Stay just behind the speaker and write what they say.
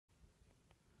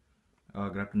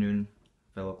Good afternoon,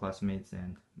 fellow classmates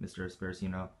and Mr.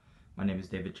 Sparacino. My name is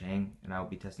David Chang, and I will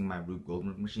be testing my Rube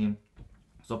Goldberg machine.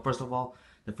 So first of all,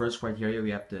 the first criteria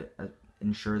we have to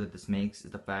ensure that this makes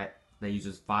is the fact that it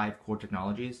uses 5 core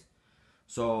technologies.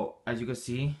 So as you can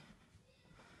see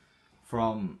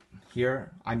from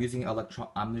here, I'm using the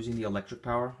electrical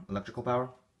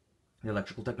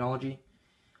technology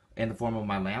in the form of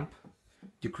my lamp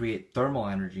to create thermal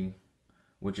energy,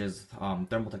 which is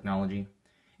thermal technology,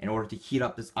 in order to heat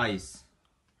up this ice,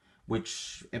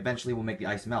 which eventually will make the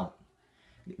ice melt.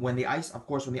 When the ice, of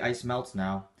course, when the ice melts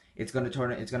now, it's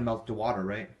gonna melt to water,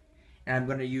 right? And I'm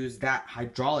gonna use that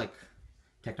hydraulic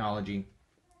technology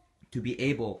to be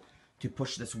able to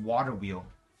push this water wheel.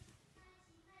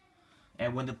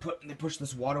 And when they push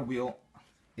this water wheel,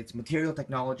 it's material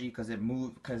technology because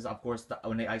of course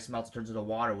when the ice melts, it turns into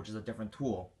water, which is a different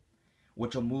tool,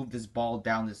 which will move this ball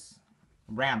down this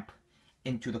ramp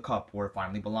into the cup where it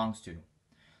finally belongs to.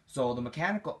 So the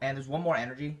mechanical, and there's one more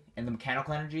energy, and the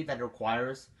mechanical energy that it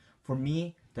requires for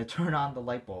me to turn on the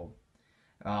light bulb,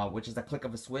 which is the click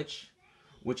of a switch,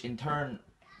 which in turn,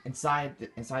 inside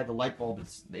the light bulb,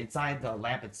 inside the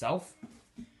lamp itself,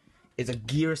 is a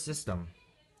gear system,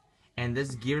 and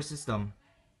this gear system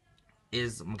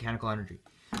is mechanical energy.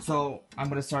 So I'm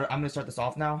gonna start this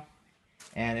off now,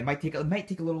 and it might take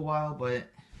a little while, but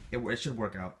it should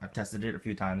work out. I've tested it a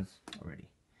few times already.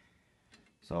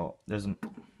 So there's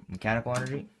mechanical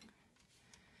energy,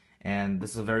 and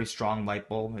this is a very strong light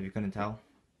bulb, if you couldn't tell.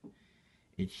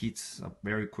 It heats up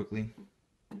very quickly,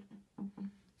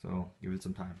 so give it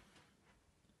some time.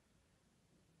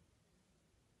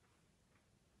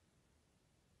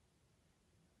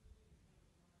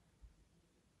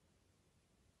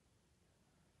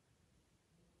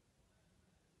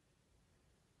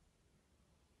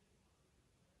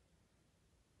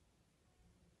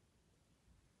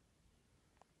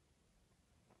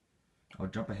 I'll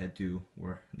jump ahead to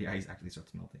where the ice actually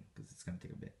starts melting, because it's going to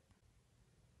take a bit.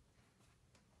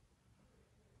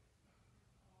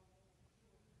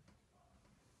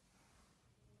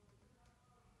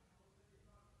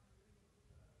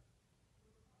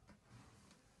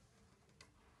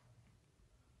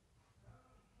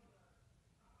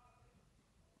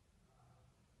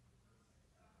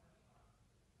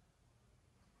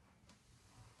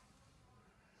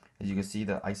 As you can see,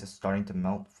 the ice is starting to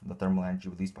melt from the thermal energy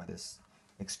released by this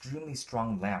extremely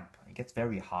strong lamp. It gets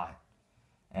very hot,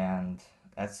 and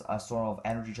that's a sort of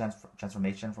energy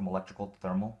transformation from electrical to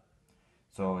thermal.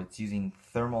 So it's using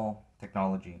thermal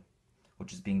technology,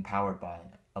 which is being powered by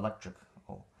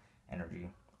electrical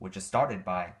energy, which is started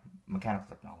by mechanical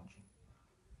technology.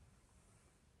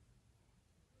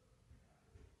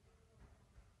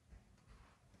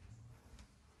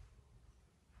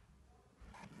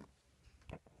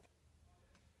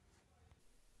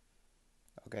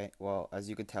 Okay, well, as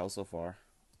you could tell so far,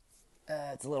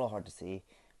 it's a little hard to see,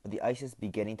 but the ice is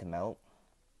beginning to melt.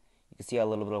 You can see a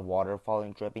little bit of water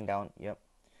falling, dripping down. Yep.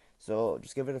 So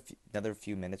just give it another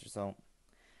few minutes or so.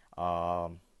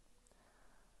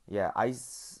 Yeah,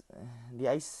 ice. The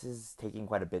ice is taking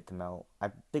quite a bit to melt. I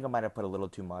think I might have put a little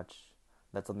too much.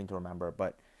 That's something to remember.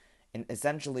 But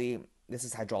essentially, this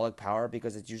is hydraulic power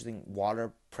because it's using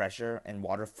water pressure and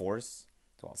water force.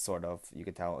 Well, sort of. You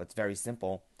could tell it's very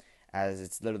simple, as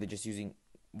it's literally just using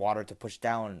water to push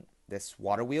down this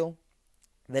water wheel.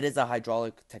 That is a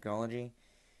hydraulic technology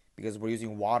because we're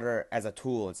using water as a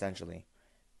tool essentially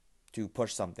to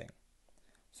push something.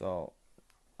 So,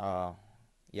 uh,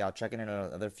 yeah, I'll check in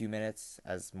another few minutes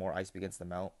as more ice begins to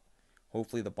melt.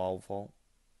 Hopefully, the ball will fall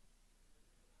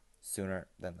sooner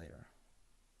than later.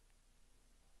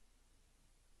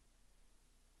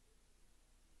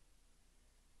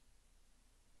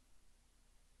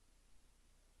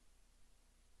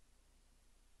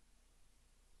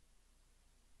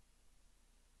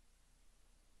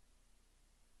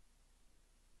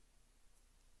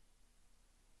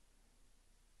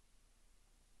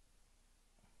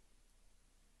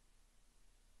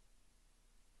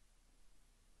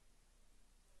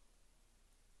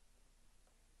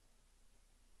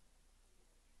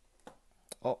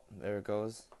 Oh, there it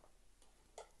goes.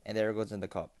 And there it goes in the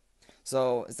cup.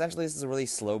 So essentially, this is a really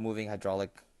slow-moving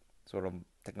hydraulic sort of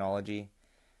technology.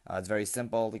 It's very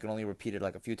simple. You can only repeat it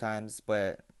like a few times,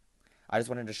 but I just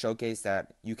wanted to showcase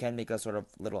that you can make a sort of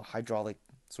little hydraulic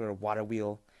sort of water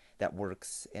wheel that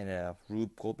works in a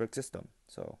Rube Goldberg system.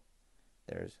 So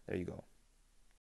there you go.